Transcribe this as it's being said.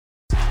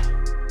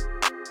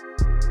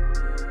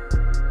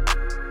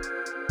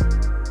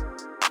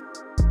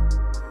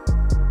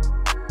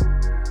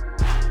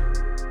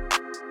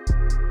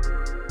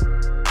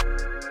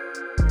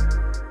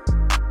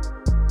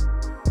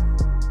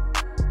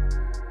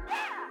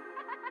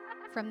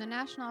From the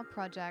National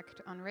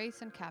Project on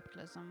Race and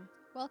Capitalism,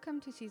 welcome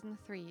to Season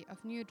 3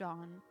 of New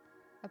Dawn,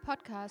 a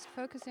podcast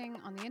focusing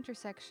on the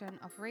intersection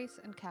of race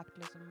and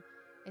capitalism,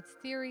 its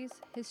theories,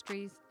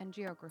 histories, and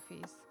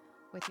geographies,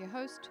 with your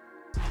host,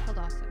 Michael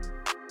Dawson.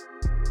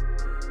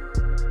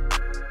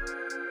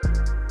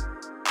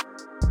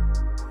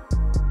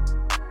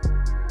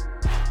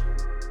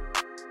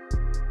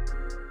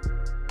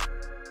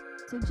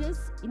 So just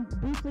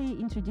briefly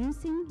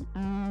introducing,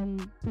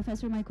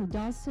 Professor Michael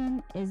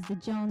Dawson is the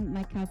John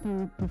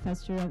MacArthur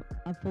Professor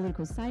of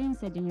Political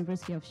Science at the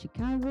University of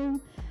Chicago.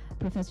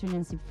 Professor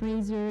Nancy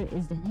Fraser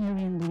is the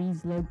Henry and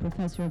Louise Loeb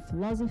Professor of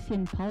Philosophy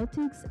and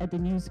Politics at the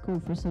New School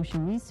for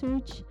Social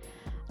Research.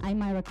 I'm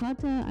Myra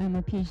Cotta. I'm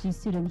a PhD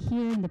student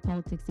here in the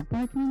Politics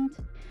Department.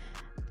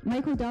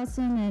 Michael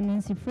Dawson and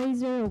Nancy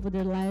Fraser, over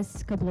the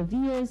last couple of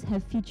years,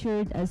 have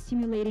featured a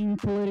stimulating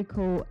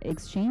political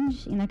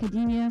exchange in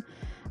academia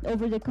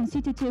over the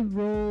constitutive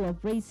role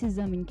of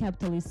racism in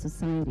capitalist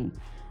society.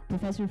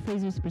 Professor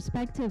Fraser's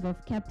perspective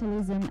of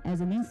capitalism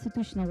as an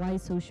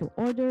institutionalized social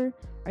order,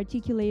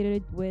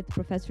 articulated with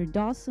Professor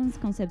Dawson's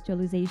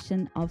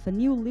conceptualization of a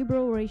new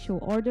liberal racial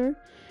order,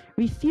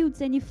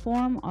 refutes any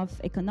form of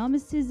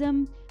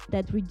economicism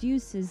that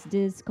reduces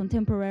this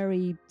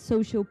contemporary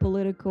social,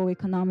 political,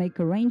 economic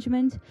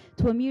arrangement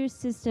to a mere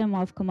system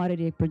of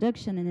commodity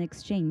production and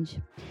exchange.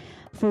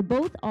 For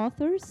both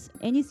authors,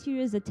 any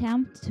serious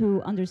attempt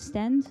to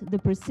understand the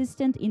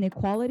persistent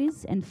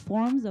inequalities and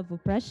forms of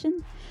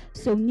oppression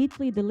so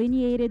neatly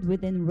delineated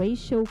within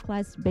racial,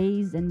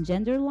 class-based, and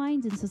gender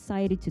lines in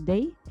society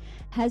today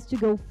has to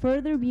go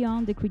further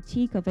beyond the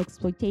critique of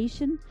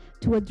exploitation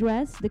to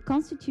address the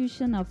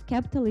constitution of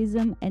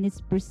capitalism and its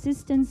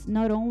persistence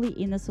not only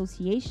in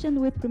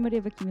association with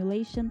primitive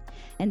accumulation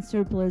and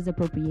surplus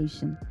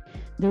appropriation.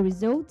 The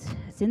result,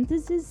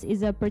 synthesis,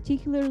 is a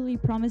particularly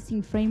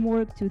promising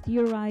framework to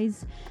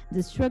theorize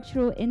the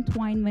structural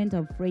entwinement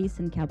of race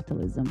and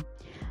capitalism.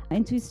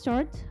 And to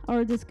start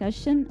our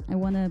discussion, I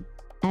want to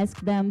ask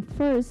them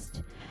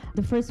first.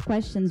 The first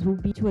questions will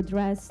be to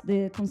address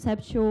the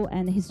conceptual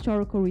and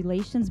historical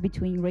relations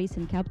between race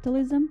and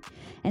capitalism.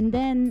 And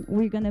then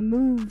we're going to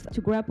move to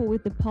grapple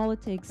with the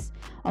politics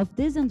of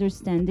this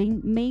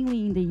understanding,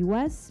 mainly in the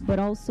US, but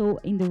also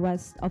in the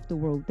rest of the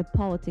world, the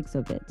politics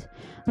of it,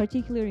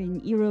 particularly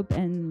in Europe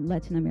and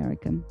Latin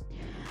America.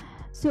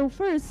 So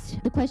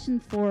first, the question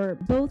for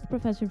both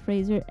Professor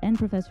Fraser and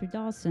Professor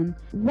Dawson: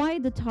 why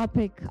the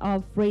topic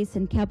of race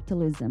and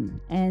capitalism,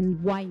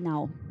 and why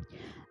now?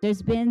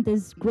 There's been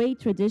this great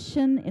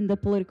tradition in the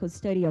political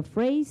study of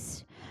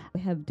race.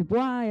 We have Du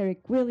Bois,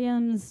 Eric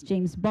Williams,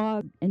 James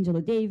Bogg,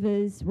 Angela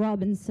Davis,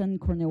 Robinson,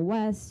 Cornel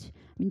West,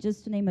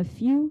 just to name a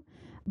few.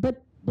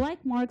 But Black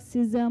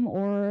Marxism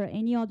or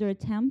any other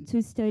attempt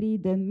to study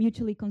the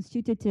mutually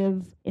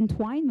constitutive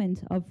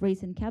entwinement of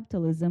race and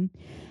capitalism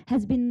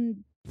has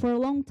been for a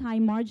long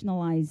time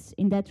marginalized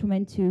in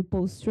detriment to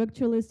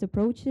post-structuralist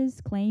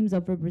approaches, claims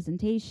of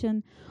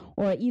representation,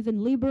 or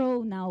even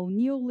liberal, now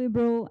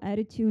neoliberal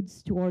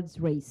attitudes towards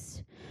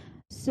race.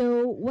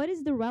 So what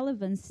is the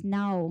relevance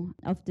now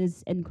of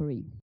this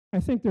inquiry? I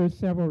think there are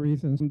several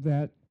reasons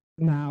that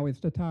now is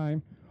the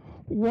time.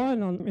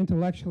 One,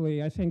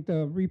 intellectually, I think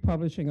the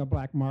republishing of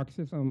Black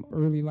Marxism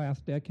early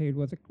last decade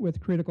was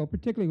critical,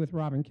 particularly with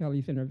Robin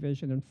Kelley's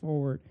intervention in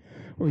Forward,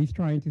 where he's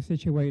trying to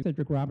situate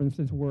Cedric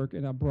Robinson's work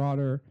in a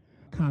broader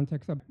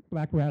context of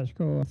Black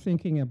radical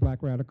thinking and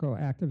Black radical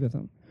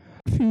activism.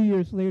 A few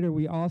years later,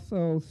 we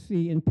also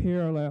see in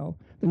parallel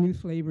the new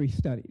slavery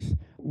studies.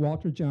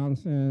 Walter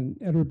Johnson,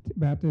 Edward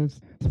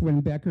Baptist,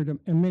 Swin Beckert,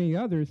 and many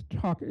others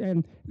talk,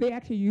 and they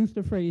actually use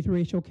the phrase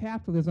racial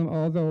capitalism,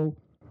 although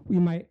we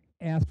might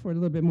ask for a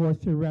little bit more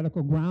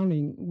theoretical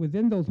grounding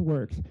within those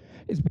works.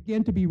 It's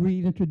begun to be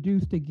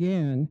reintroduced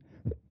again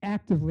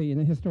actively in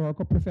the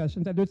historical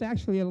professions. And there's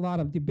actually a lot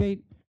of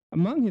debate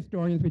among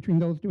historians between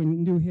those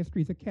doing new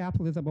histories of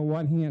capitalism on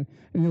one hand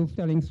and those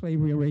studying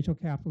slavery and racial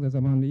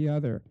capitalism on the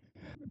other.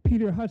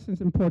 Peter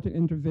Hudson's important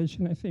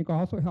intervention, I think,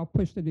 also helped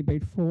push the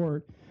debate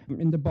forward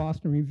in the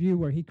Boston Review,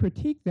 where he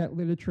critiqued that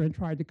literature and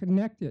tried to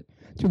connect it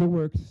to the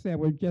works that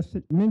were just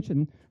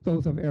mentioned,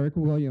 those of Eric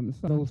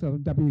Williams, those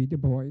of W.E. Du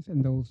Bois,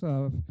 and those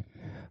of,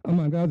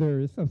 among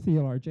others, of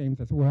Theodore R.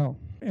 James as well.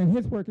 And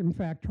his work, in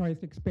fact, tries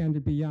to expand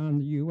it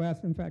beyond the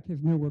U.S., in fact,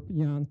 his new work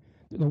beyond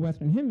the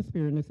Western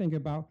Hemisphere, and to think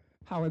about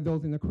how are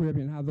those in the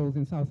Caribbean, how those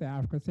in South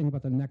Africa think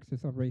about the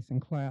nexus of race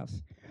and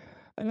class.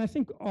 And I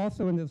think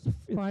also in this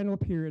final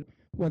period,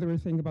 whether we're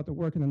thinking about the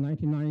work in the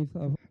 1990s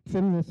of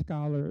feminist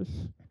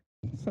scholars,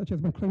 such as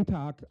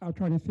McClintock,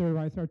 trying to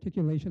theorize the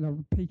articulation of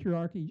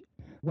patriarchy,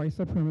 white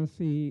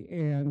supremacy,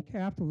 and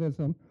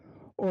capitalism,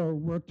 or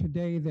work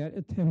today that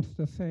attempts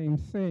the same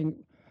thing.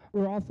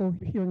 We're also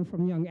hearing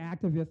from young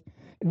activists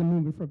in the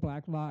movement for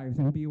Black Lives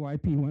and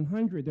BYP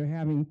 100. They're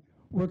having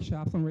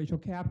workshops on racial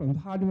capitalism.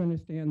 How do you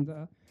understand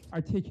the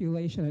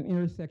articulation and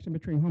intersection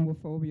between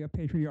homophobia,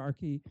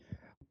 patriarchy,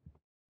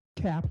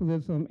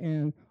 capitalism,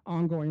 and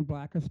ongoing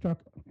Black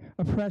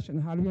oppression?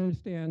 How do we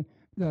understand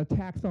the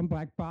attacks on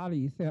Black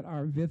bodies that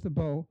are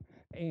visible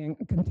and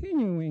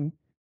continuing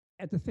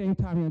at the same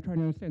time, I'm trying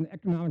to understand the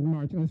economic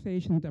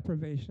marginalization,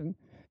 deprivation,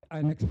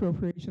 and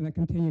expropriation that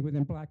continue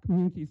within black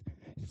communities.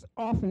 It's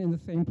often in the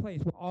same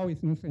place. We're always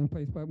in the same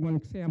place, but one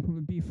example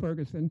would be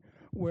Ferguson,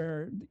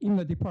 where even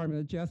the Department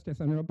of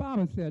Justice under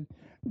Obama said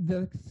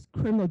the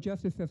criminal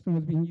justice system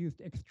was being used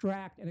to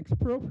extract and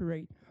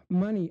expropriate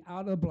money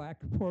out of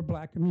poor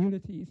black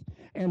communities,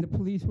 and the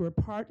police were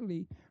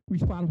partly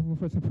responsible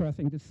for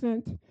suppressing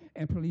dissent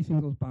and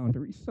policing those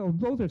boundaries. So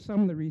those are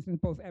some of the reasons,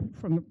 both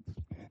from the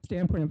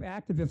standpoint of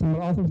activism,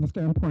 but also from the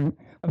standpoint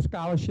of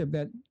scholarship,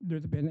 that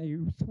there's been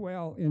a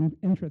swell in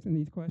interest in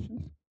these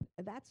questions.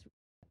 That's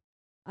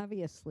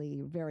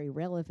obviously very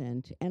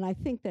relevant. And I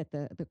think that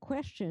the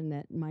question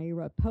that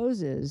Mayra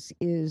poses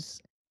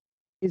is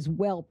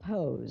well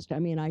posed. I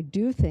mean, I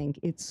do think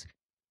it's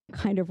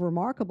kind of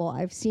remarkable.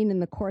 I've seen in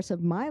the course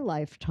of my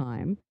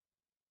lifetime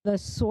the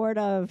sort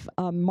of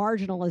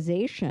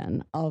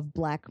marginalization of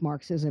Black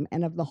Marxism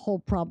and of the whole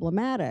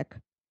problematic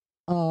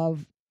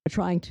of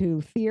trying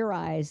to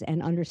theorize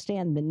and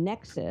understand the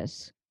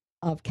nexus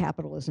of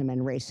capitalism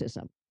and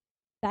racism.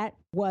 That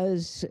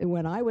was,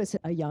 when I was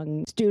a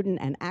young student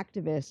and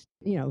activist,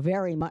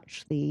 very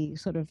much the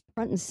sort of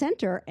front and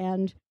center.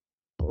 And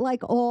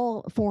like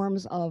all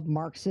forms of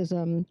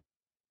Marxism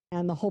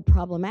and the whole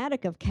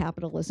problematic of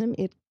capitalism,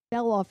 it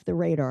fell off the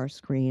radar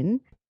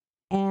screen.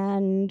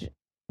 And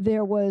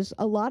there was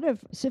a lot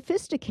of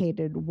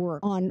sophisticated work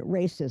on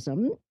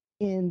racism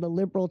in the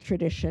liberal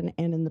tradition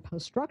and in the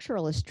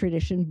post-structuralist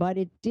tradition, but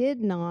it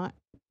did not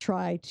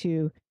try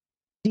to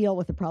deal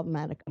with the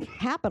problematic of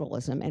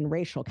capitalism and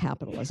racial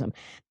capitalism.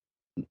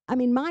 I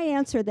mean, my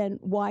answer then,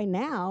 why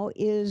now,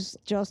 is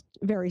just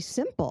very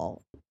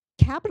simple.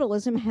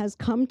 Capitalism has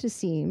come to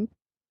seem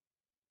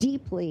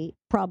deeply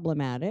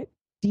problematic,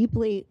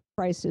 deeply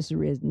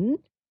crisis-ridden,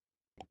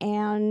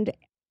 and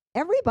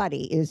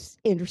everybody is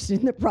interested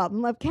in the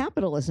problem of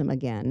capitalism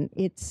again.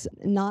 It's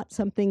not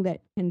something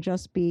that can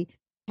just be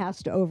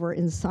passed over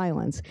in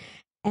silence.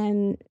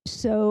 And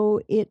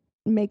so it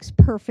makes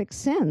perfect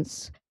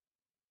sense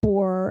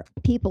for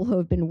people who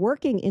have been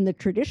working in the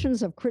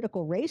traditions of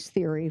critical race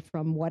theory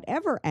from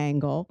whatever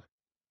angle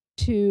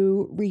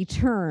to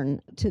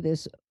return to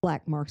this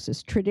Black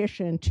Marxist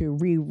tradition, to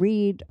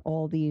reread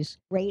all these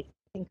great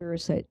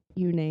thinkers that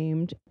you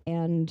named,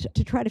 and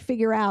to try to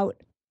figure out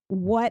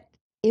what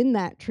in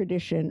that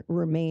tradition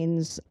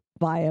remains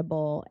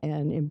viable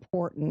and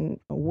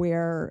important,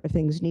 where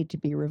things need to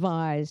be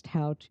revised,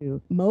 how to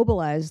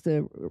mobilize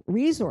the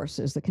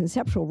resources, the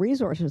conceptual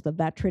resources of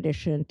that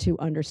tradition to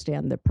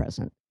understand the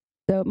present.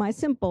 So my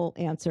simple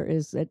answer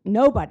is that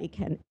nobody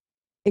can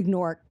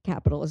ignore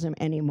capitalism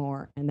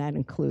anymore, and that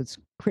includes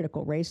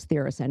critical race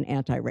theorists and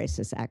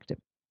anti-racist activists.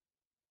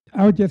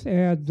 I would just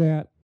add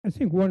that I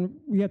think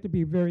we have to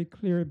be very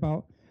clear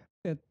about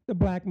that the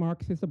Black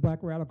Marxist, the Black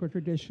radical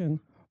tradition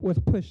was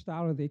pushed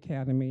out of the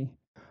academy,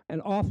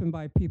 and often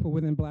by people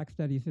within Black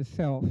studies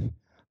itself,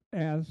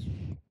 as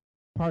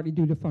partly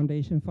due to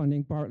foundation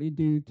funding, partly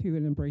due to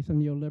an embrace of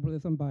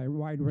neoliberalism by a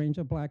wide range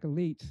of Black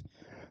elites.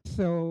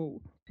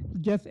 So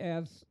just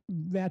as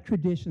that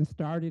tradition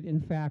started in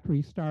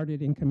factories,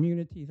 started in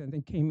communities, and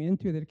then came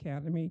into the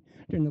academy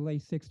during the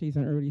late 60s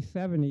and early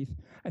 70s,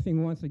 I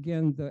think once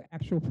again the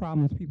actual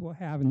problems people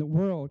have in the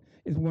world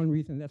is one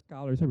reason that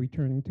scholars are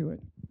returning to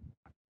it.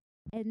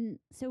 And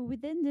so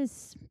within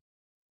this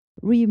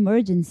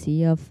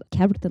reemergency of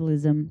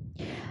capitalism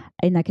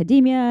in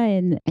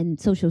academia and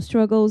social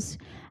struggles,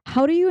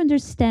 how do you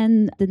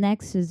understand the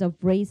nexus of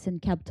race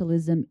and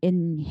capitalism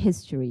in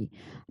history?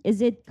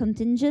 Is it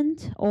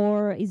contingent,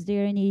 or is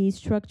there any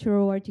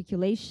structural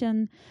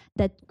articulation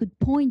that could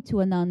point to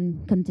a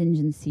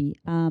non-contingency?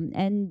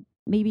 And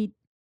maybe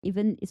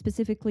even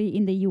specifically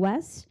in the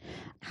US,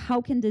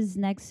 how can this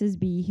nexus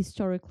be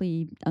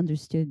historically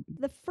understood?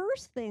 The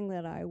first thing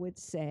that I would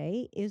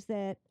say is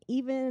that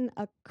even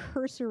a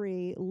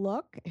cursory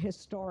look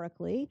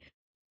historically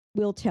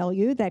will tell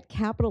you that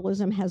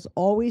capitalism has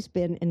always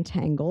been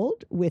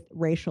entangled with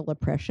racial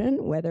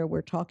oppression, whether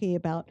we're talking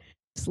about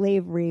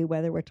slavery,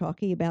 whether we're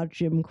talking about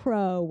Jim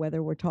Crow,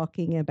 whether we're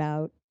talking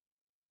about,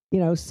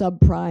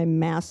 subprime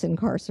mass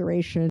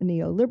incarceration,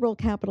 neoliberal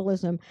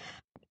capitalism.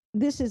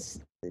 This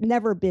has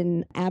never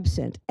been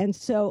absent. And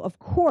so, of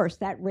course,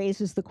 that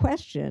raises the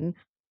question,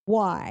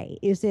 why?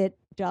 Is it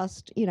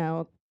just,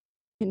 a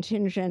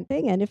contingent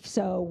thing? And if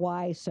so,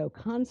 why so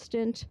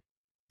constant?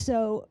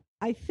 So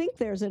I think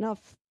there's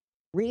enough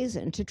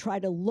reason to try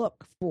to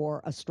look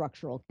for a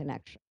structural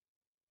connection.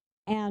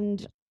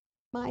 And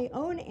my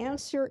own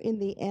answer in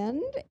the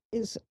end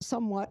is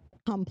somewhat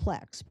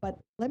complex, but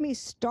let me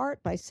start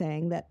by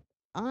saying that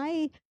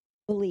I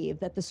believe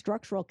that the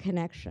structural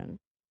connection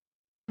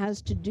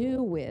has to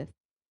do with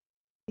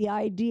the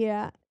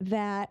idea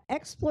that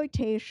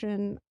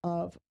exploitation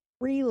of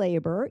free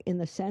labor, in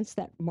the sense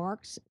that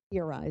Marx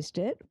theorized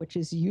it, which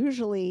is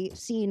usually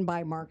seen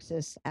by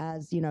Marxists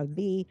as,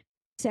 the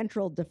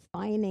central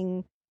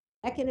defining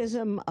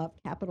mechanism of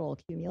capital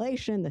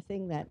accumulation, the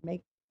thing that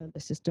makes the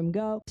system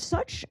go.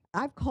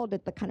 I've called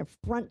it the kind of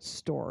front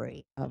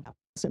story of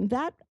capitalism.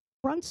 That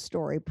front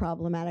story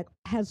problematic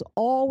has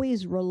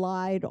always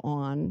relied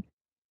on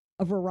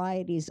a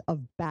varieties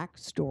of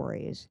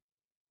backstories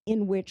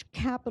in which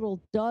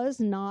capital does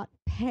not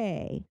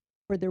pay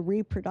for the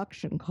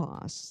reproduction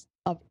costs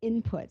of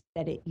inputs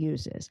that it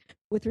uses.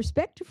 With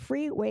respect to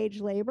free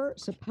wage labor,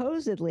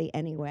 supposedly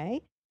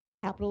anyway,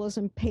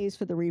 capitalism pays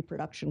for the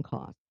reproduction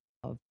cost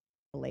of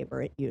the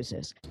labor it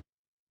uses.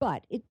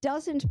 But it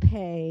doesn't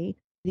pay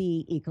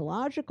the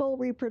ecological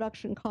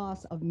reproduction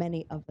costs of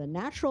many of the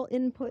natural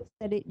inputs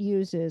that it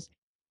uses.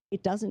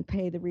 It doesn't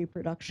pay the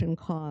reproduction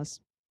costs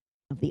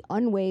of the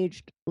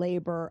unwaged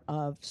labor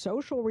of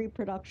social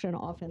reproduction,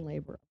 often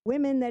labor of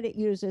women that it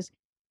uses.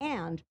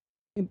 And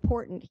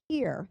important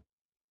here,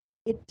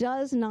 it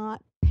does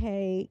not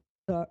pay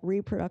the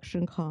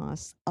reproduction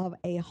costs of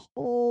a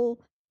whole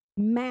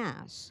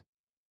mass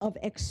of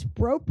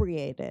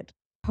expropriated,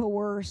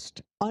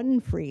 coerced,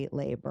 unfree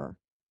labor,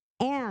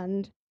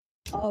 and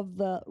of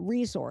the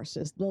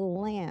resources, the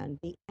land,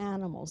 the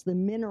animals, the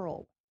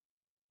mineral,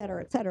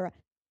 et cetera,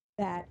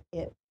 that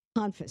it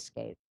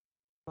confiscates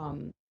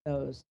from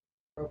those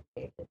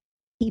expropriated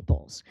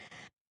peoples.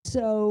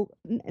 So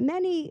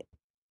many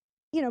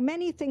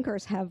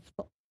thinkers have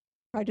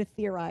tried to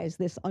theorize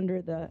this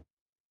under the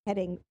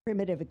heading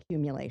primitive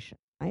accumulation,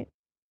 right?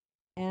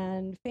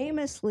 And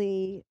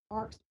famously,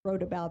 Marx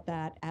wrote about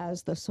that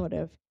as the sort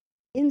of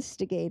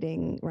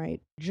instigating, right,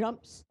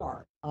 jump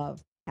start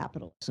of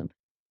capitalism.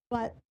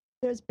 But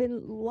there's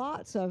been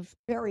lots of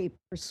very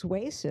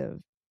persuasive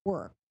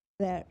work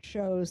that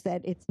shows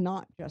that it's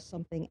not just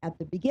something at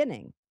the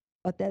beginning,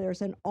 but that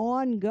there's an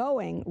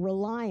ongoing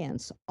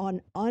reliance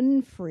on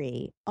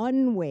unfree,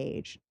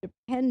 unwaged,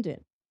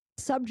 dependent,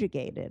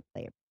 subjugated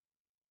labor,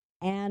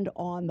 and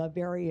on the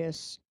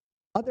various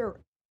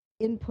other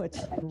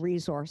inputs and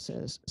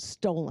resources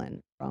stolen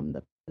from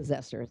the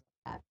possessors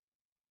of that.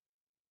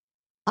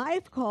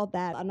 I've called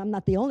that, and I'm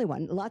not the only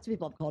one, lots of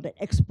people have called it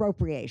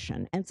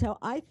expropriation. And so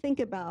I think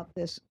about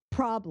this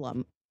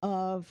problem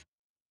of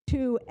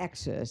two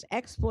X's,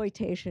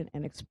 exploitation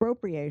and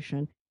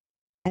expropriation,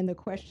 and the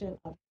question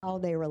of how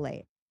they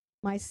relate.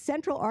 My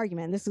central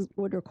argument,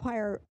 would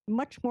require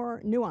much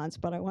more nuance,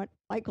 but I want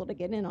Michael to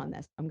get in on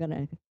this. I'm going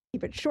to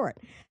keep it short.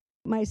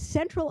 My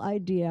central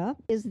idea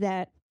is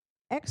that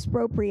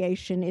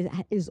expropriation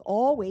is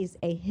always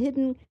a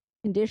hidden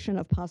condition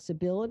of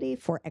possibility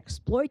for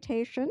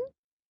exploitation.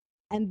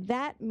 And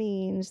that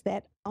means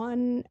that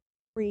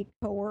unfree,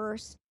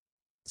 coerced,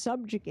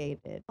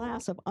 subjugated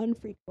class of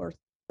unfree, coerced,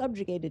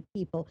 subjugated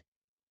people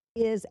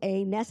is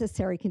a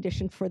necessary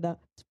condition for the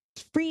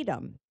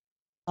freedom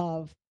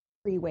of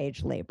free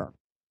wage labor.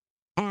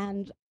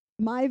 And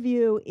my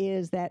view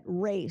is that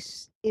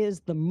race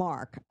is the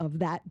mark of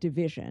that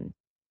division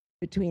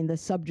between the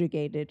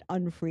subjugated,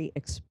 unfree,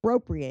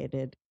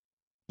 expropriated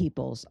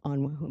peoples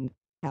on whom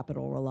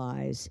capital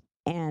relies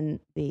and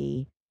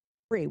the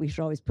free. We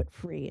should always put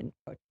free in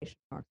quotation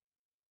marks.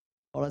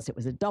 Unless it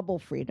was a double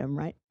freedom,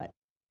 right? But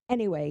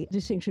anyway,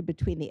 distinction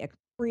between the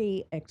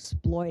free,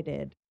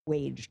 exploited,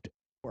 waged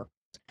workers.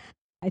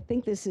 I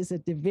think this is a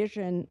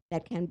division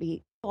that can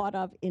be thought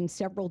of in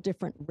several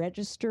different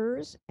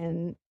registers.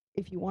 And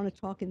if you want to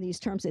talk in these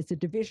terms, it's a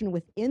division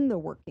within the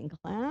working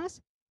class,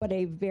 but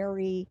a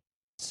very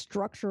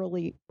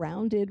structurally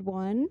grounded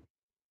one.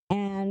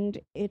 And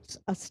it's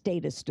a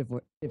status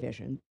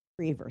division,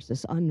 free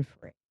versus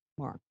unfree,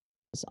 marked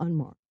versus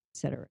unmarked, et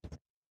cetera.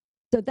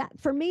 So that,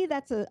 for me,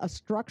 that's a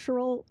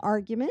structural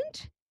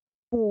argument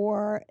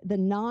for the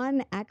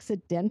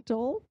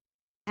non-accidental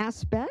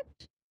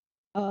aspect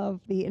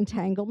of the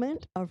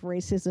entanglement of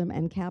racism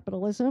and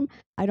capitalism.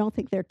 I don't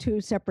think they're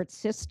two separate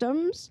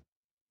systems.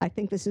 I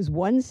think this is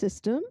one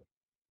system,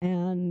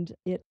 and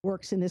it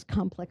works in this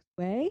complex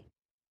way.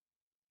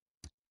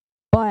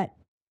 But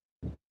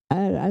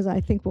as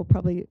I think we'll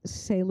probably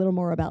say a little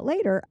more about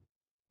later,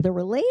 the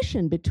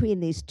relation between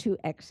these two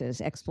X's,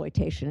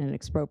 exploitation and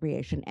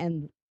expropriation,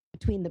 and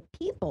between the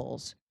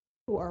peoples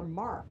who are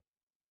marked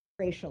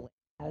racially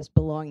as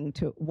belonging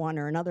to one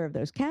or another of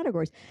those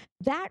categories,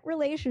 that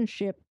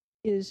relationship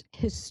is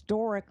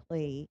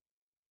historically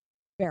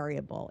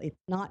variable.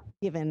 It's not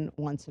given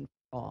once and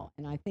for all.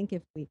 And I think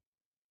if we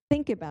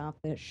think about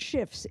the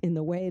shifts in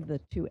the way the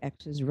two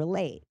X's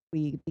relate,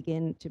 we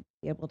begin to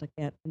be able to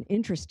get an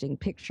interesting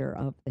picture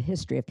of the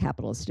history of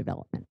capitalist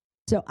development.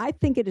 So I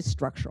think it is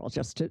structural,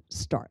 just to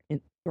start,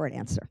 in short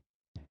answer.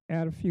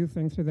 Add a few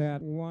things to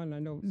that. One, I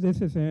know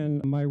this is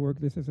in my work,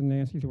 this is in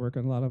Nancy's work,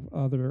 and a lot of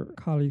other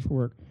colleagues'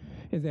 work,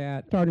 is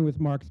that starting with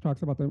Marx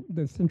talks about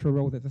the central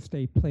role that the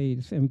state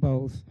plays in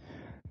both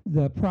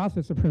the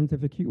process of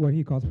what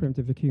he calls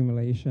primitive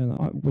accumulation,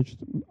 which,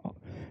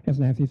 as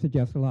Nancy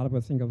suggests, a lot of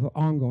us think of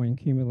ongoing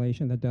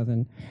accumulation that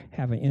doesn't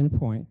have an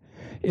endpoint,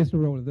 is the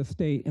role of the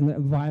state and the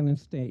violent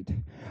state.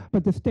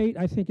 But the state,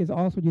 I think, is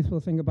also useful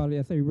to think about it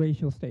as a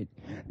racial state.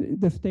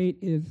 The state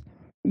is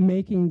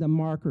making the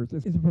markers,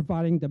 is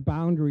providing the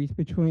boundaries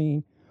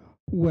between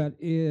what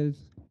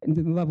is,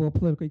 the level of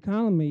political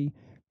economy,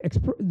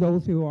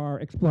 those who are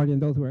exploited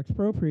and those who are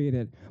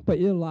expropriated, but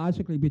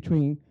illogically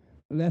between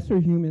lesser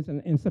humans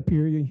and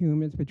superior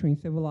humans, between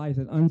civilized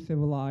and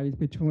uncivilized,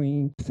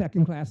 between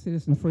second-class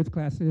citizens,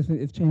 first-class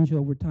citizens. It's changed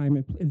over time,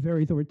 it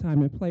varies over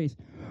time and place.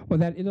 But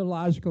that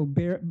ideological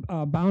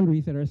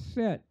boundaries that are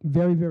set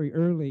very, very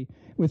early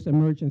with the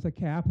emergence of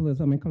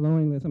capitalism and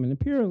colonialism and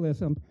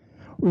imperialism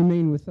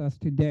remain with us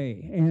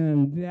today.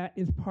 And that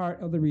is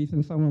part of the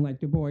reason someone like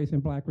Du Bois in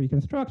Black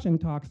Reconstruction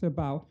talks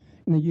about,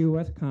 in the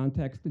U.S.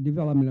 context, the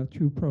development of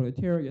true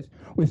proletariats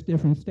with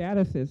different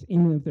statuses,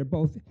 even if they're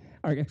both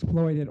are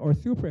exploited or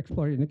super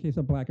exploited. In the case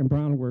of black and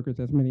brown workers,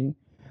 as many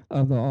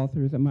of the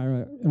authors that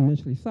Myra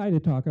initially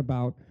cited talk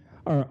about,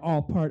 are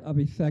all part of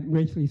a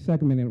racially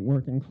segmented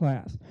working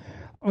class.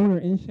 Oner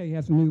Inche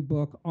has a new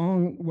book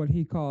on what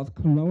he calls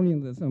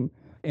colonialism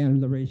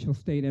and the racial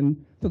state.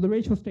 And so the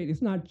racial state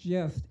is not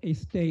just a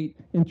state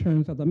in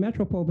terms of the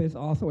metropole, but it's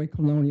also a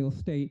colonial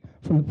state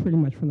pretty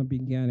much from the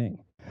beginning.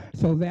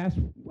 So that's,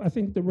 I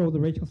think, the role of the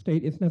racial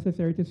state is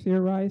necessary to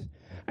theorize.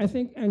 I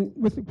think, and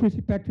with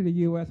respect to the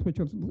U.S., which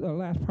was the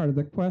last part of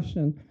the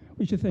question,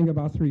 we should think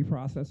about three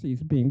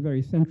processes being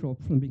very central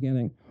from the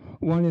beginning.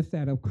 One is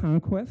that of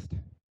conquest,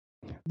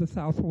 the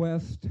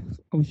Southwest,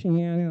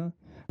 Oceania,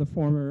 the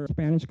former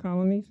Spanish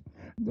colonies,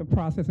 the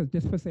process of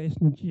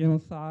dispossession,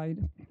 genocide,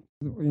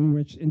 in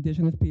which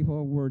indigenous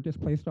people were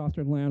displaced off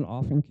their land,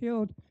 often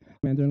killed,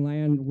 and their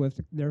land was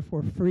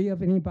therefore free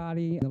of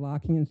anybody, the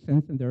Lockean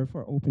sense, and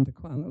therefore open to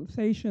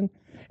colonization,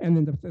 and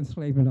then the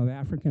enslavement of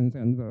Africans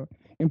and the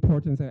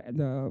importance that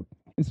the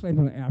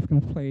enslavement of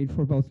Africans played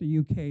for both the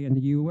UK and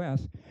the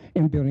US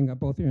in building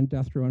up both their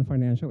industrial and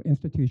financial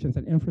institutions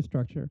and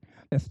infrastructure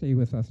that stay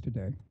with us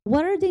today.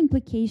 What are the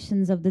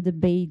implications of the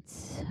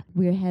debates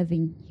we're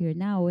having here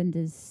now in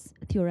this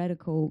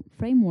theoretical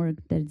framework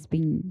that's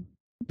being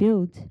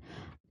built?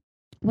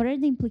 What are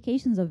the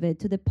implications of it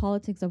to the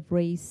politics of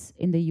race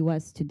in the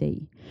US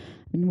today?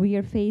 I mean, we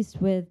are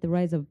faced with the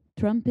rise of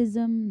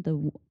Trumpism,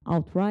 the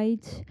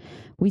alt-right.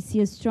 We see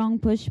a strong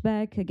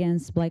pushback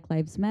against Black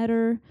Lives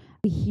Matter.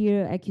 We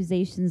hear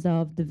accusations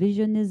of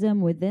divisionism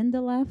within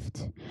the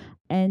left.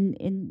 And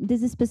in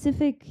this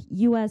specific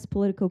US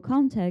political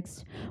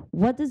context,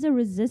 what does a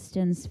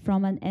resistance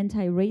from an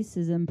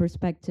anti-racism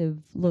perspective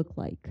look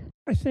like?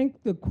 I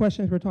think the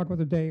questions we're talking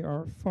about today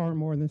are far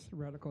more than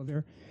theoretical.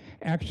 They're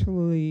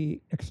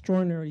actually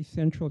extraordinarily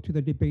central to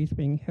the debates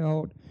being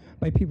held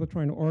by people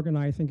trying to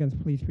organize against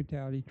police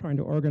brutality, trying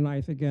to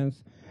organize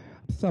against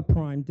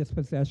subprime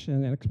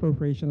dispossession and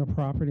expropriation of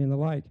property and the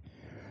like.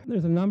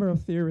 There's a number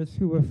of theorists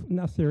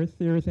theorists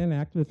and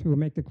activists who will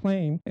make the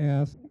claim,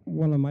 as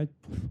one of my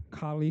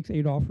colleagues,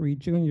 Adolph Reed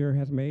Jr.,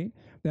 has made,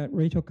 that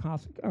racial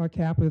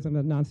capitalism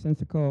is a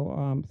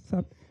nonsensical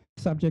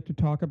subject to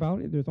talk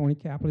about. There's only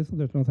capitalism,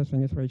 there's no such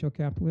thing as racial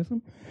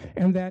capitalism,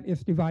 and that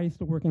it divides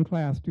the working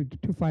class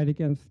to fight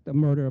against the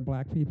murder of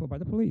black people by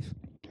the police.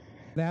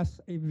 That's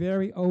a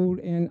very old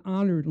and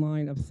honored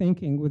line of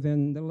thinking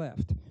within the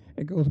left.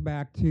 It goes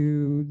back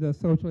to the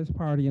Socialist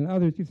Party and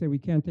others who say we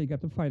can't take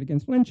up the fight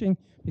against lynching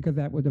because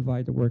that would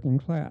divide the working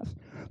class.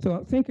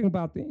 So thinking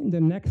about the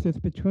nexus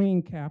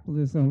between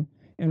capitalism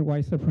and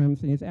white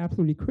supremacy is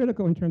absolutely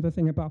critical in terms of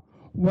thinking about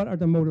what are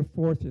the motive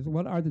forces,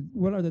 what are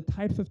the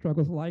types of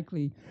struggles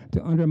likely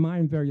to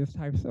undermine various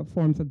types of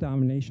forms of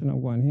domination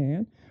on one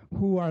hand,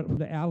 who are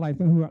the allies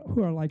and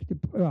who are likely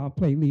to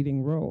play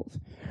leading roles.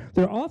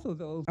 There are also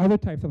those other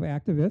types of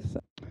activists,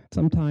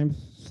 sometimes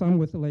some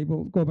with the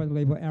label, go by the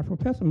label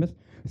Afro-pessimists,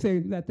 say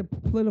that the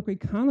political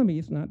economy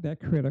is not that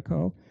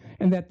critical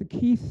and that the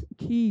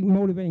key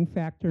motivating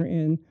factor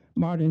in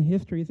modern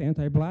history is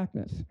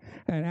anti-blackness.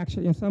 And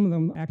actually, and some of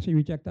them actually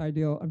reject the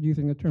idea of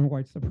using the term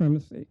white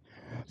supremacy.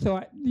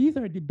 So these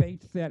are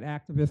debates that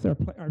activists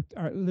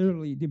are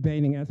literally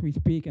debating as we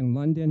speak in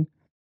London,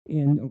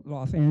 in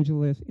Los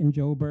Angeles, in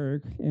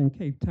Joburg, in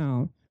Cape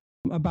Town,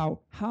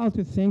 about how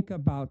to think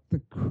about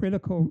the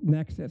critical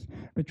nexus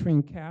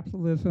between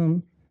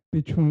capitalism,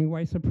 between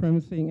white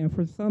supremacy, and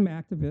for some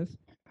activists,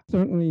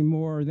 certainly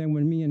more than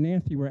when me and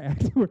Nancy were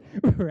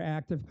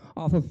active,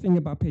 also thinking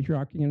about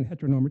patriarchy and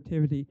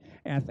heteronormativity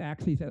as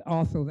axes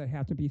that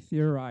have to be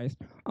theorized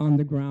on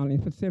the ground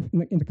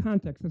in the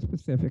context of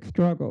specific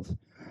struggles.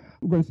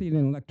 We're going to see it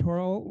in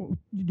electoral.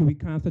 Do we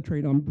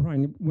concentrate on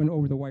trying to win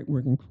over the white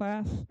working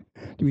class?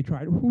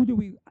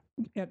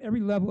 At every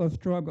level of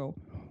struggle,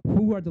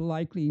 who are the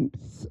likely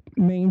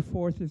main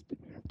forces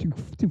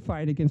to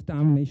fight against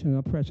domination and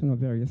oppression of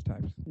various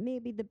types?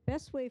 Maybe the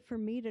best way for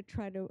me to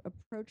try to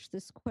approach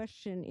this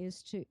question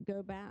is to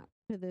go back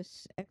to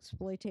this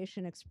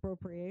exploitation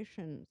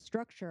expropriation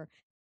structure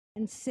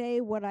and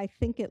say what I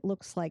think it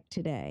looks like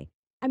today.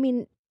 I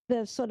mean,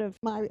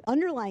 my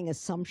underlying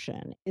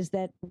assumption is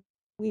that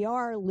we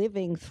are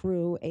living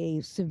through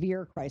a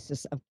severe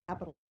crisis of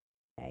capital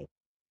today,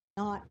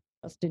 not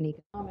just an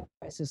economic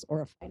crisis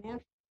or a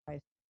financial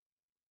crisis,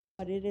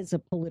 but it is a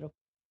political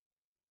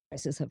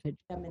crisis of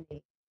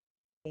hegemony,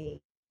 a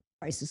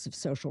crisis of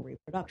social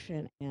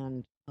reproduction,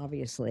 and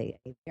obviously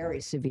a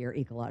very severe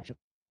ecological.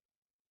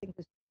 I think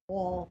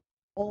all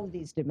of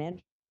these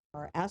dimensions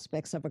are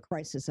aspects of a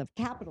crisis of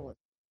capitalism.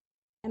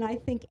 And I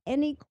think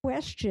any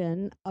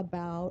question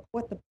about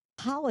what the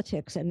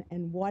politics and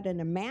what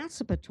an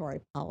emancipatory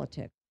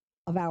politics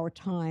of our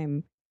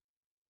time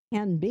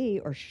can be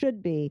or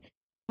should be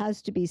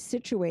has to be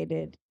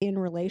situated in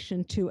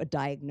relation to a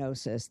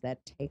diagnosis that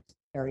takes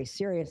very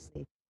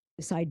seriously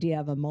this idea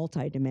of a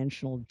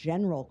multidimensional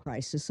general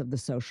crisis of the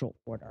social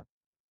order.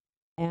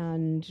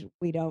 And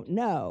we don't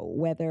know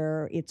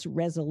whether its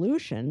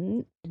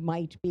resolution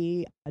might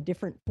be a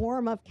different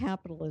form of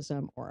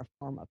capitalism or a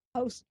form of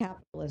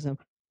post-capitalism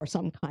or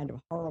some kind of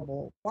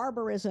horrible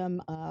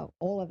barbarism.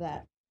 All of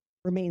that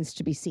remains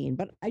to be seen.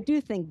 But I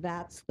do think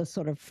that's the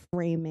sort of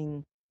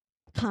framing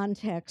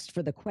context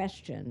for the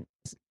question,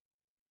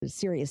 the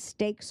serious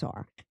stakes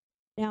are.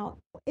 Now,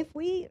 if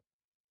we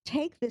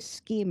take this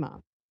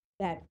schema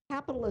that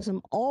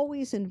capitalism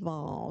always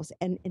involves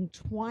an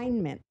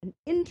entwinement, an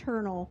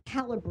internal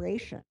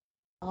calibration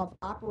of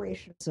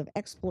operations of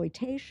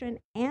exploitation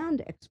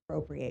and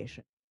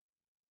expropriation,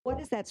 what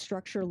does that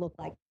structure look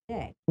like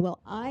today? Well,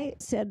 I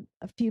said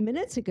a few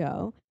minutes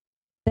ago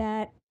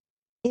that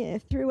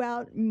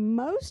throughout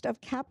most of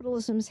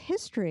capitalism's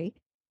history,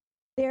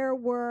 there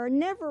were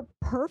never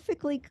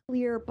perfectly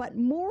clear, but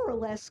more or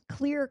less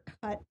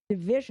clear-cut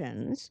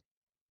divisions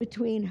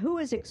between who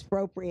is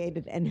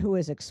expropriated and who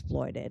is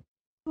exploited,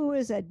 who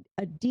is a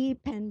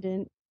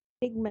dependent,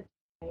 stigmatized,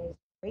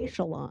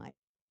 racialized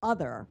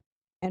other,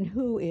 and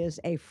who is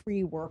a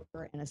free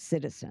worker and a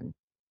citizen.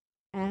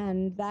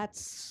 And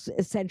that's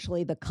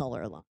essentially the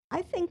color line.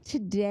 I think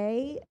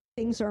today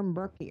things are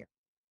murkier.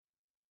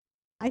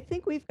 I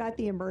think we've got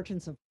the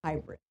emergence of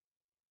hybrid.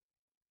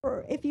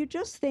 Or if you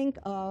just think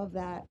of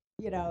that,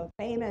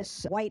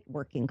 famous white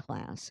working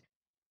class,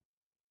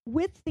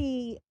 with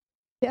the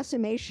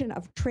decimation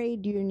of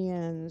trade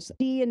unions,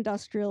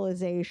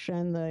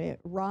 deindustrialization, the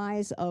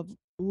rise of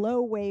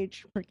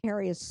low-wage,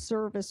 precarious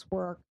service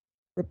work,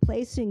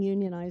 replacing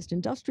unionized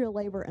industrial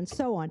labor, and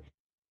so on,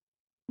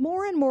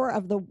 more and more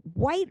of the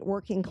white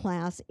working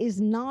class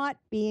is not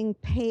being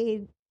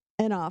paid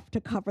enough to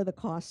cover the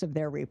costs of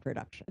their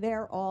reproduction.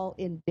 They're all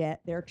in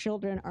debt. Their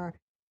children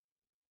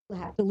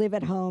have to live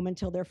at home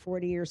until they're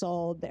 40 years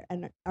old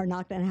and are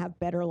not going to have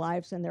better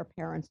lives than their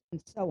parents,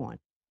 and so on.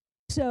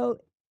 So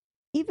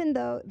even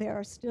though they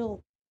are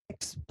still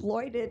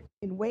exploited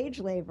in wage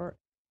labor,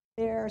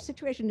 their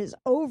situation is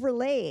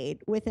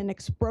overlaid with an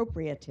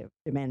expropriative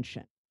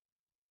dimension.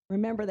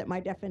 Remember that my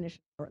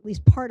definition, or at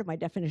least part of my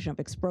definition of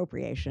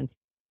expropriation,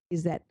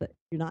 is that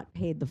you're not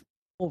paid the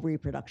full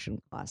reproduction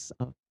costs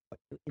of what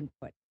you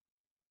input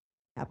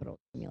capital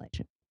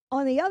accumulation.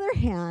 On the other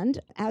hand,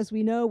 as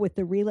we know with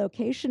the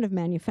relocation of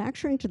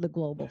manufacturing to the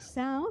global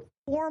south,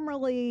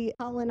 formerly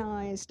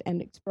colonized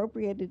and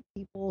expropriated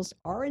peoples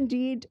are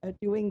indeed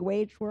doing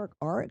wage work,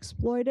 are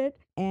exploited.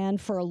 And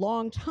for a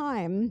long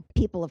time,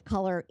 people of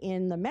color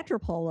in the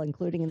metropole,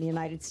 including in the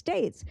United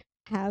States,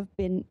 have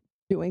been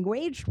doing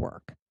wage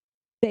work.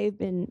 They've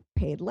been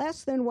paid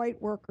less than white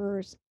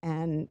workers,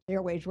 and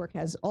their wage work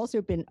has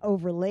also been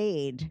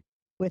overlaid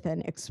with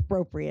an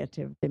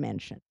expropriative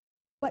dimension.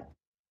 But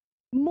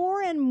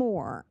more and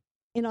more,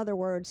 in other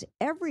words,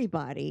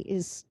 everybody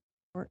is,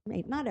 or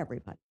not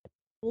everybody,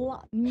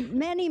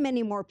 many,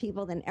 many more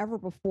people than ever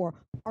before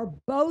are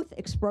both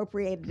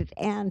expropriated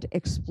and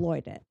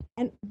exploited.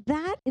 And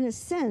that, in a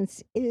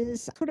sense,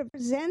 sort of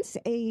presents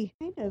a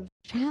kind of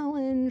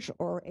challenge,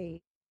 or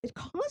it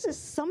causes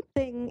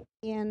something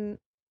in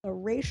the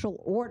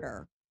racial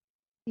order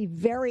to be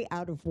very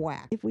out of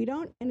whack. If we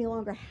don't any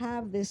longer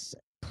have this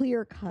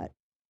clear-cut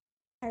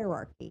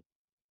hierarchy,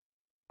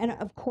 and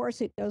of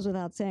course, it goes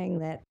without saying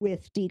that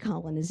with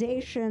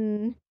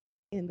decolonization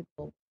in the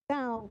global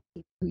south,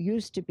 people who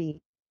used to be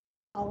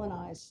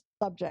colonized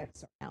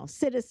subjects are now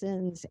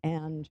citizens,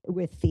 and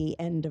with the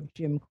end of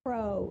Jim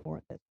Crow,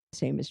 or the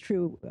same is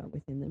true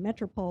within the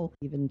metropole,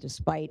 even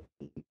despite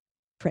the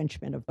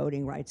entrenchment of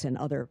voting rights and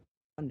other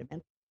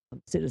fundamental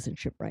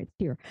citizenship rights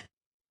here.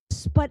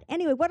 But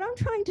anyway, what I'm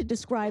trying to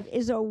describe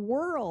is a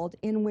world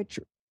in which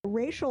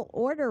racial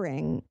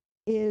ordering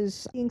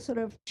is being sort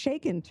of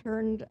shaken,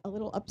 turned a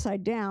little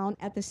upside down,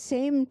 at the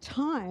same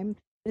time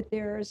that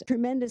there's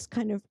tremendous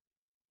kind of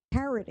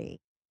parity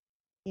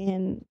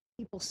in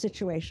people's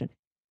situation.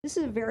 This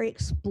is a very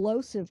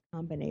explosive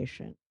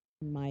combination,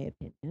 in my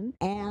opinion,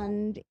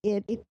 and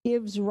it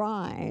gives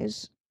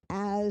rise,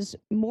 as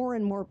more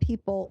and more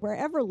people,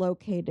 wherever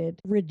located,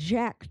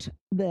 reject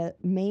the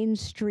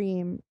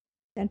mainstream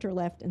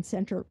center-left and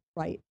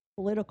center-right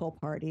political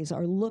parties,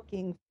 are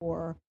looking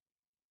for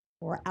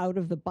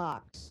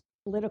out-of-the-box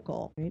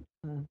political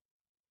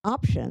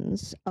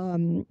options.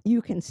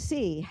 You can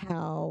see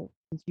how,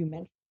 as you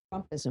mentioned,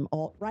 Trumpism,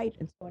 alt-right,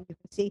 and so on, you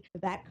can see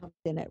that comes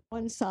in at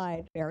one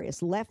side,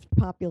 various left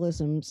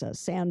populisms,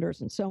 Sanders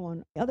and so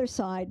on. The other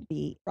side,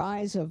 the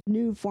rise of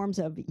new forms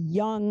of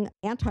young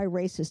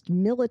anti-racist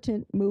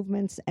militant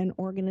movements and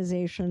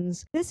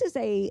organizations. This is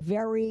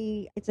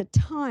it's a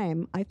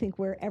time, I think,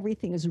 where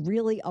everything is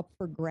really up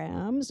for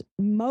grabs.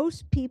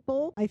 Most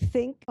people, I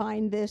think,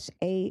 find this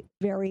a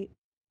very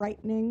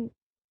frightening,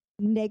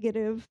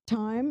 negative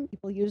time.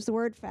 People use the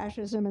word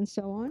fascism and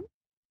so on.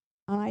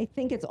 I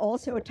think it's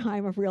also a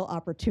time of real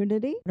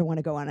opportunity. I don't want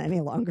to go on any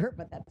longer,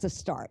 but that's a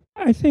start.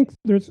 I think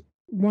there's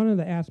one of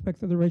the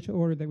aspects of the racial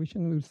order that we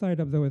shouldn't lose sight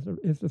of, though,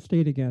 is the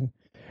state again.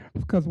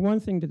 Because one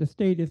thing that the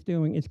state is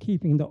doing is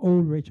keeping the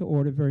old racial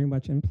order very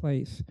much in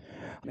place.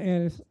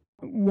 And it's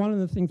one of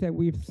the things that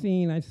we've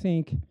seen, I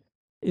think,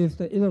 is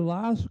the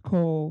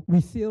ideological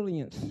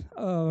resilience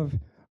of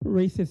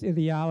racist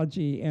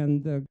ideology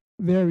and the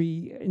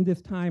in this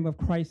time of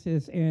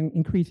crisis and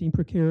increasing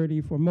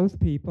precarity for most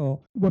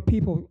people, what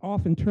people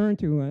often turn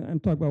to, and I'm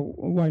talking about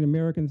white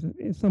Americans,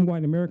 some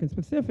white Americans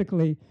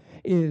specifically,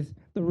 is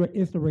the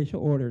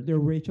racial order, their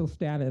racial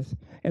status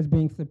as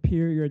being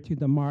superior to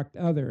the marked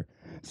other.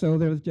 So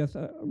there's just,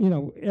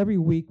 every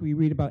week we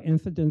read about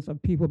incidents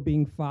of people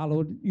being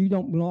followed. You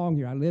don't belong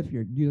here. I live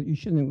here. You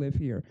shouldn't live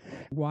here.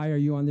 Why are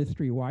you on this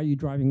street? Why are you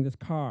driving this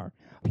car?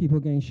 People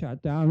getting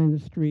shot down in the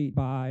street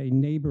by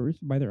neighbors,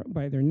 by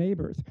their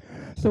neighbors.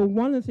 So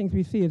one of the things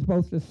we see is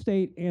both the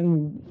state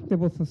and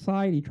civil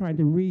society trying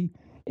to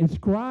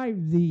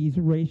reinscribe these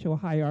racial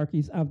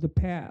hierarchies of the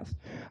past.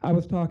 I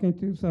was talking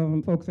to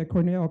some folks at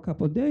Cornell a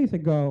couple of days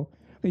ago.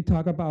 They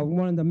talk about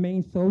one of the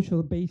main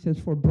social bases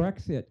for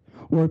Brexit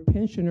were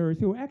pensioners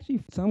who were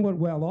actually somewhat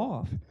well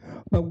off,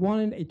 but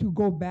wanted to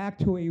go back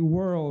to a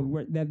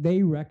world that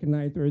they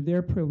recognized where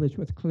their privilege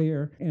was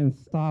clear and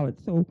solid.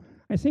 So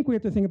I think we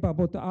have to think about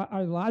both the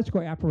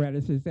ideological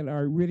apparatuses that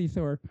are really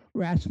sort of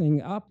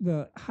ratcheting up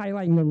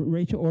highlighting the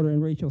racial order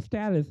and racial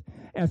status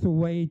as a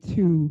way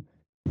to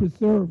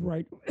preserve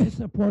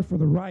support for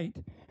the right,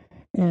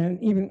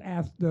 and even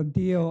as the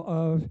deal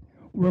of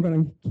we're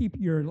going to keep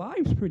your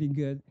lives pretty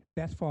good,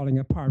 that's falling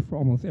apart for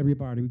almost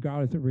everybody,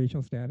 regardless of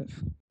racial status.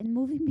 And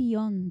moving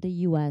beyond the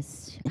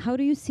US, how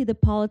do you see the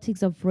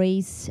politics of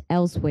race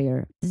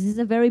elsewhere? This is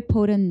a very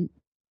potent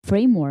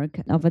framework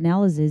of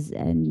analysis,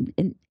 and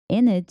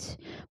in it,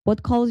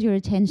 what calls your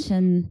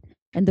attention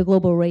and the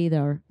global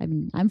radar? I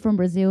mean, I'm from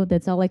Brazil.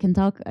 That's all I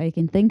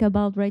can think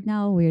about right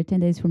now. We're 10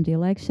 days from the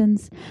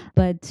elections.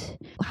 But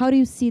how do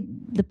you see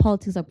the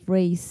politics of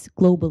race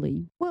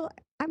globally? Well,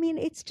 I mean,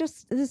 it's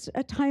just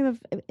a time of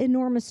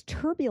enormous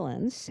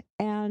turbulence,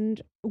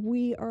 and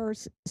we are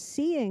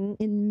seeing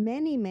in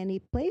many, many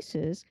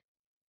places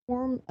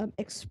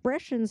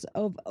expressions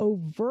of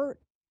overt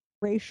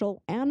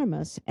racial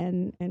animus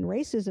and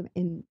racism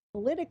in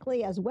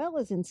politically as well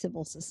as in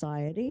civil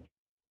society,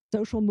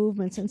 social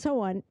movements and so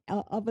on,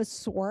 of a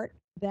sort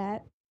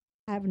that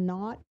have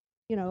not,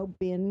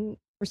 been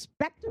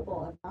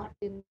respectable, have not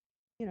been,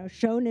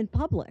 shown in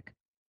public.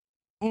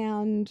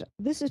 And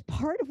this is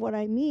part of what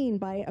I mean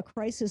by a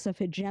crisis of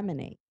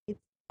hegemony.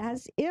 It's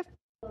as if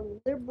the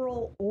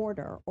liberal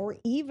order, or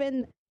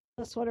even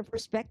a sort of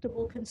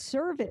respectable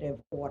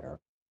conservative order,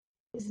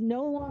 is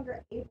no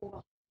longer able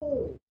to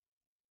hold,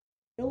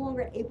 no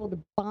longer able to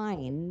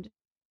bind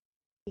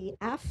the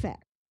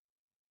affect,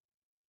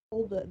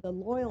 hold the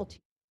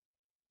loyalty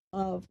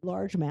of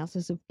large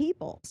masses of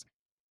peoples.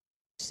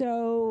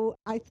 So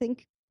I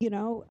think,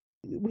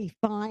 we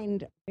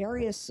find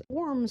various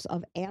forms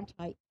of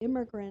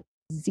anti-immigrant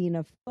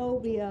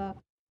xenophobia,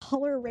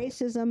 color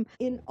racism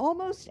in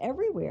almost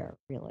everywhere,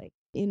 really,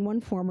 in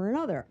one form or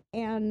another.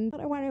 And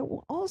what I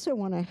also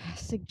want to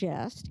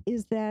suggest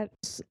is that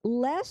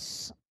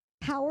less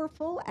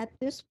powerful at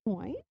this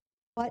point,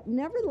 but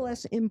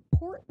nevertheless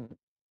important,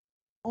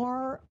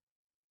 are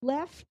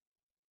left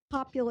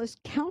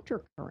populist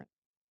countercurrents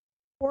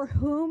for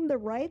whom the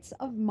rights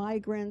of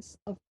migrants,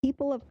 of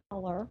people of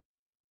color,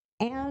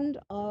 and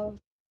of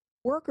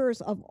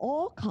workers of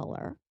all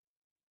color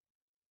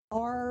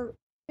are,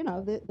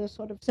 the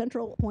sort of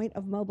central point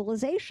of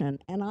mobilization.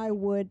 And I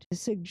would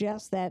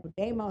suggest that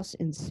Demos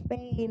in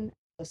Spain,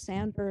 the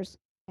Sanders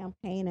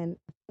campaign and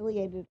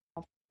affiliated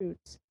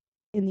offshoots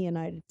in the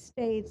United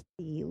States,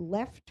 the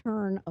left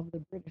turn of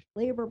the British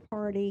Labour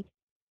Party,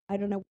 I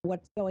don't know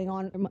what's going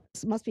on.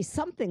 There must be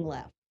something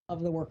left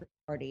of the Workers'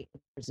 Party in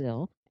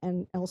Brazil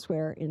and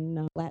elsewhere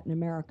in Latin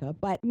America.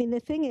 But I mean, the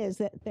thing is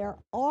that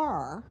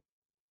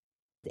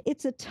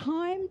it's a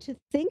time to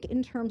think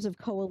in terms of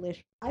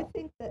coalition. I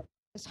think that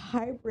this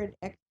hybrid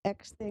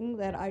X thing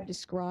that I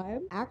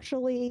described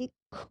actually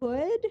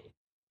could,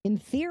 in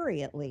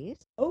theory at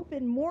least,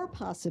 open more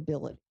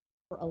possibility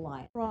for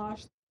alliance,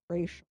 cross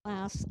racial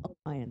class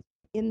alliance,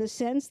 in the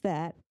sense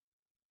that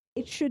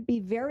it should be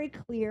very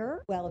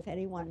clear, well, if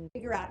anyone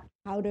figure out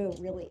how to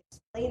really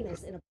explain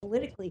this in a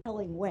politically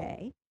telling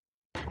way,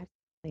 I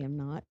certainly am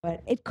not,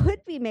 but it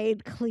could be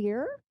made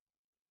clear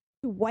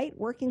to white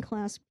working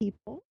class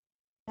people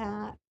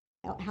that,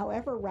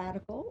 however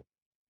radical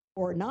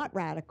or not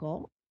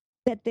radical,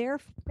 that their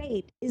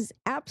fate is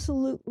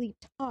absolutely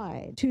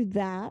tied to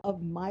that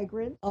of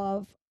migrants,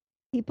 of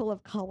people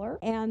of color,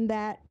 and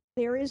that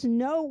there is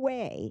no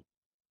way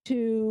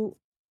to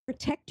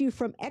protect you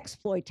from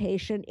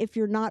exploitation if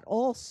you're not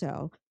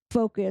also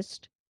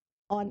focused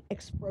on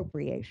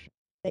expropriation.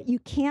 That you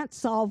can't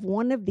solve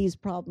one of these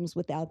problems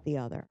without the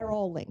other. They're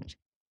all linked.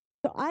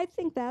 So I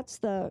think that's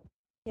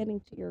getting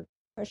to your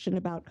question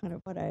about kind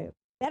of what a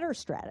better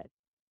strategy.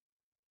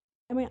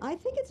 I mean, I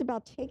think it's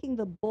about taking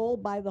the bull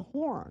by the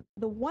horn.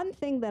 The one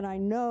thing that I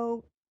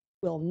know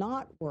will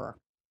not work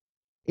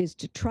is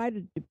to try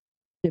to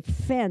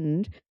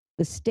defend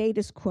the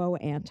status quo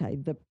ante,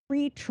 the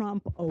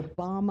pre-Trump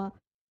Obama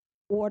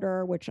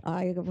order, which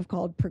I have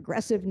called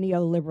progressive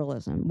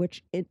neoliberalism,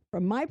 which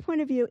from my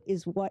point of view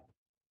is what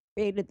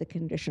created the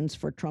conditions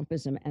for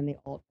Trumpism and the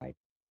alt-right.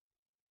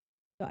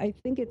 So I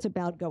think it's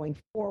about going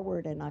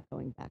forward and not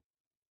going back.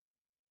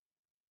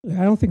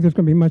 I don't think there's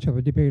going to be much of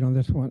a debate on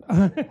this one.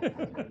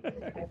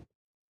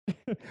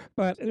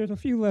 But there's a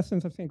few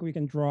lessons I think we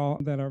can draw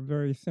that are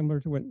very similar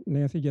to what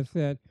Nancy just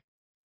said.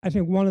 I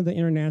think one of the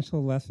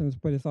international lessons,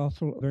 but it's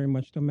also very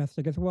much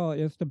domestic as well,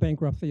 is the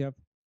bankruptcy of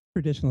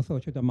traditional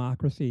social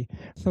democracy.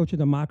 Social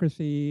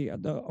democracy,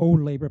 the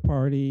old Labour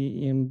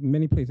Party in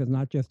many places,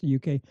 not just the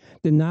UK,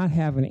 did not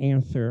have an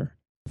answer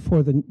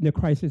for the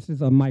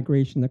crises of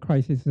migration, the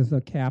crises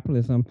of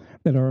capitalism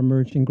that are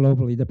emerging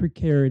globally, the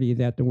precarity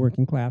that the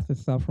working class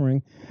is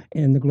suffering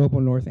in the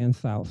global north and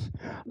south.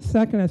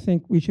 Second, I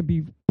think we should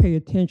pay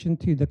attention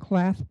to the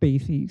class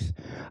bases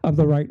of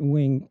the right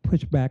wing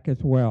pushback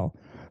as well.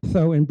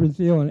 So in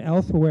Brazil and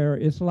elsewhere,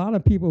 it's a lot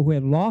of people who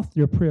had lost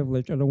their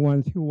privilege are the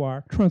ones who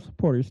are Trump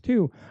supporters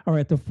too, are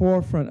at the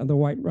forefront of the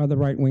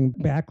right-wing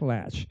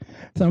backlash.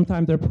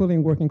 Sometimes they're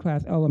pulling working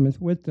class elements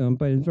with them,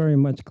 but it's very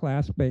much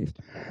class-based.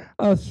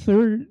 A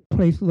third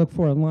place to look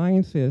for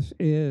alliances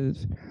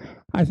is,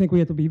 I think we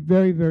have to be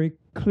very, very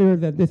clear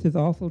that this is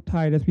also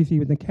tied, as we see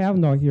with the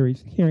Kavanaugh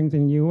hearings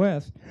in the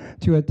U.S.,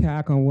 to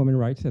attack on women's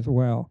rights as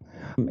well.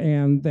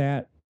 And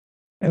that,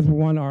 as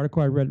one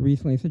article I read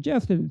recently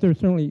suggested, there's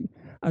certainly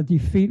a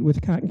defeat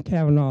with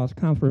Kavanaugh's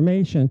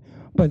confirmation,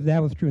 but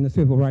that was true in the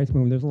civil rights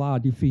movement. There's a lot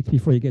of defeats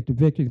before you get to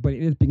victories, but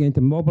it is beginning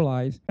to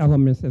mobilize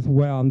elements as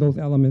well, and those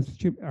elements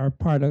are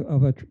part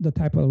of the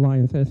type of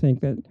alliance I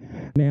think that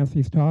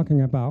Nancy's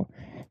talking about.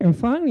 And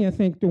finally, I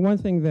think the one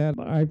thing that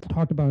I've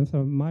talked about in some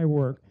of my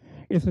work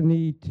is the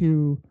need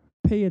to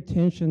pay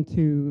attention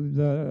to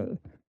the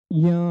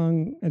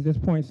young, at this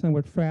point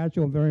somewhat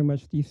fragile, very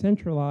much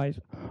decentralized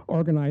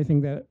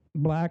organizing that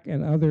Black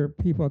and other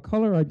people of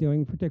color are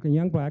doing, particularly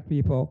young Black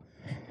people,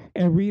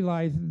 and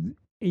realize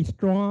a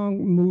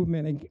strong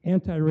movement, an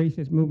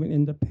anti-racist movement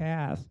in the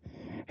past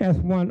has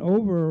won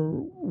over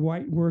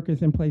white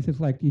workers in places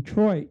like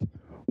Detroit,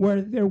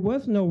 where there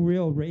was no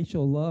real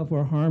racial love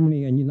or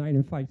harmony and unite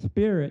and fight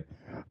spirit,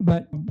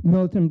 but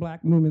militant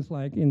Black movements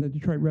like in the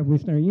Detroit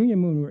Revolutionary Union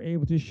movement were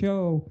able to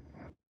show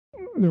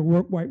their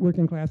white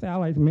working class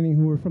allies, many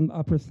who were from the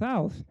Upper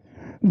South,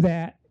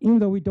 that even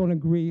though we don't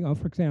agree on,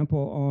 for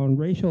example, on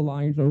racial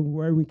lines or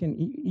where we can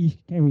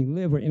we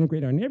live or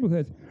integrate our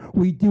neighborhoods,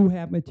 we do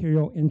have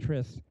material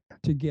interests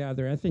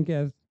together. I think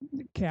as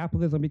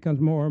capitalism becomes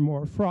more and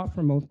more fraught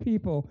for most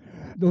people,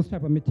 those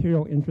type of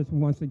material interests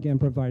once again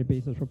provide a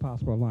basis for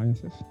possible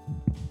alliances.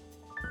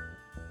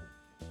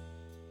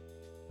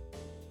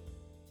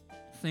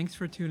 Thanks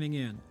for tuning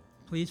in.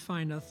 Please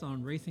find us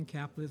on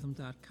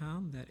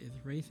raceandcapitalism.com. That is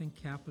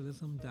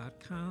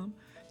raceandcapitalism.com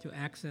to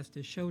access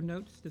the show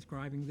notes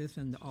describing this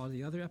and all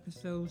the other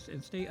episodes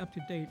and stay up to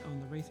date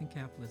on the Race and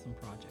Capitalism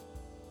Project.